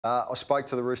I spoke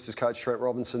to the Roosters coach, Trent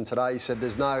Robinson, today. He said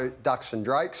there's no ducks and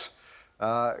drakes.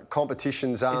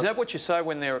 Competitions aren't... Is that what you say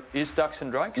when there is ducks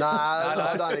and drakes? No,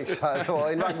 I don't think so. Well,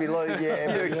 in rugby league,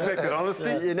 yeah. You expected honesty?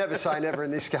 You never say never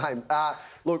in this game.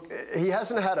 Look, he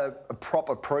hasn't had a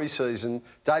proper pre-season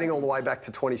dating all the way back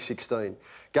to 2016.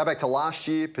 Go back to last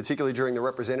year, particularly during the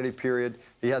representative period,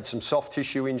 he had some soft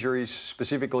tissue injuries,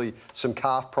 specifically some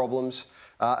calf problems.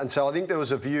 And so I think there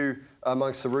was a view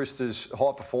amongst the Roosters'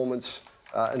 high performance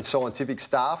and scientific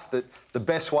staff that the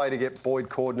best way to get Boyd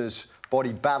Cordner's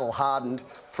body battle hardened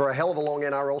for a hell of a long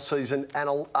NRL season and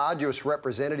an arduous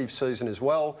representative season as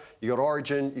well, you got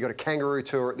Origin, you got a Kangaroo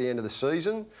Tour at the end of the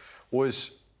season,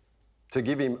 was to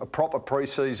give him a proper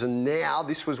pre-season now.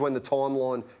 This was when the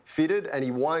timeline fitted, and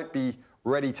he won't be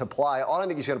ready to play. I don't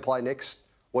think he's going to play next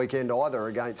weekend either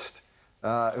against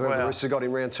whoever the Roosters got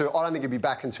in round 2. I don't think he'll be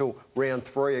back until round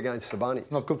 3 against the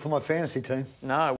Bunnies. Not good for my fantasy team. No.